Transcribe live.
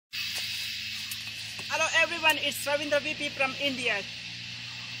everyone, it's Ravindra VP from India.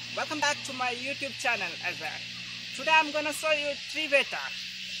 Welcome back to my YouTube channel as well. Today I'm gonna show you tree Weta.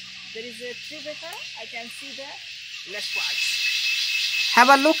 There is a tree Weta, I can see there. Let's watch. Have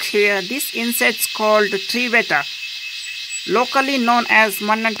a look here. This insect's called tree Weta, locally known as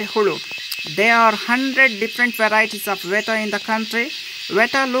Mannante hulu. There are 100 different varieties of Weta in the country.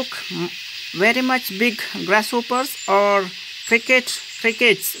 Weta look very much big grasshoppers or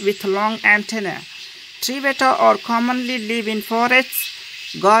crickets with long antennae. Tree Weta are commonly live in forests,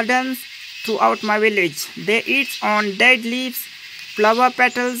 gardens throughout my village. They eat on dead leaves, flower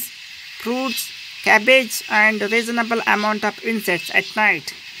petals, fruits, cabbage and reasonable amount of insects at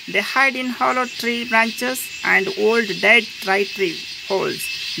night. They hide in hollow tree branches and old dead dry tree holes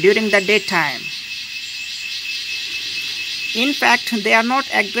during the daytime. In fact, they are not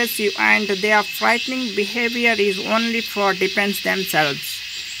aggressive and their frightening behavior is only for defense themselves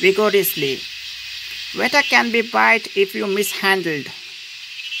vigorously. Weta can be bite if you mishandled.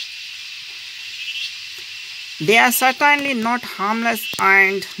 They are certainly not harmless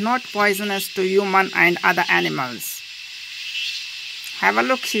and not poisonous to human and other animals. Have a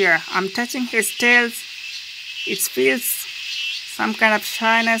look here. I'm touching his tails. It feels some kind of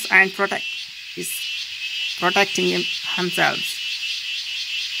shyness and protecting himself.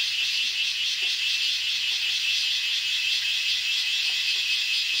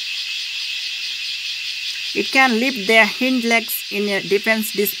 It can lift their hind legs in a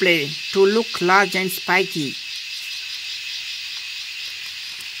defense display to look large and spiky.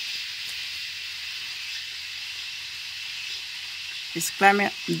 It's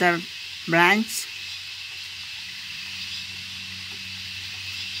climbing the branch.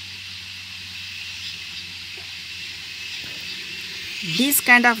 This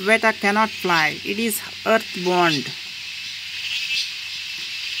kind of Weta cannot fly. It is earthbound.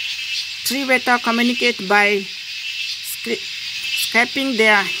 Tree Weta communicate by scraping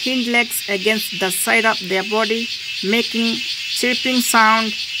their hind legs against the side of their body, making chirping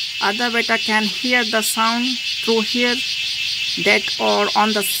sound. Other Weta can hear the sound through here that or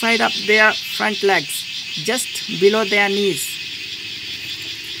on the side of their front legs, just below their knees.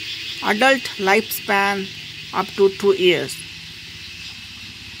 Adult lifespan up to 2 years.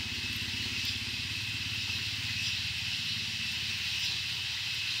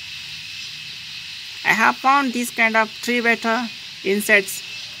 I have found this kind of tree Weta insects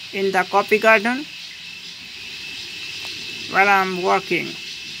in the coffee garden while I'm working.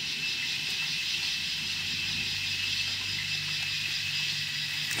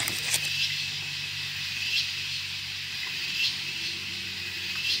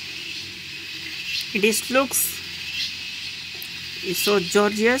 It's so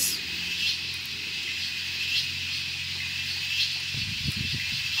gorgeous.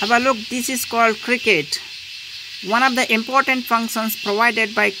 Have a look, this is called cricket. One of the important functions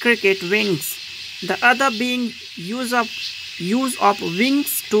provided by cricket wings, the other being use of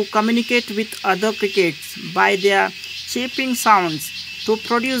wings to communicate with other crickets by their chirping sounds. To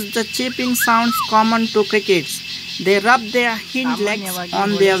produce the chirping sounds common to crickets, they rub their hind legs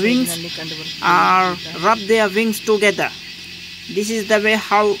on their wings or rub their wings together. This is the way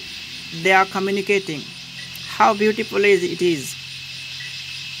how they are communicating. How beautiful it is.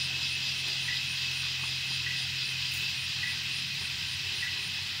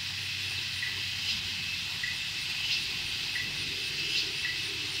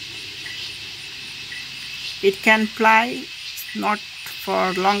 It can fly, not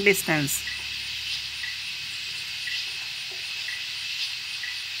for long distance.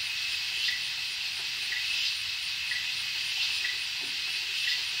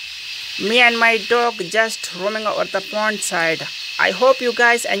 Me and my dog just roaming over the pond side. I hope you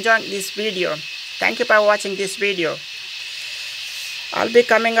guys enjoyed this video. Thank you for watching this video. I'll be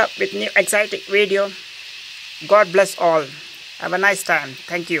coming up with new exciting video. God bless all. Have a nice time.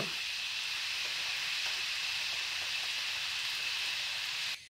 Thank you.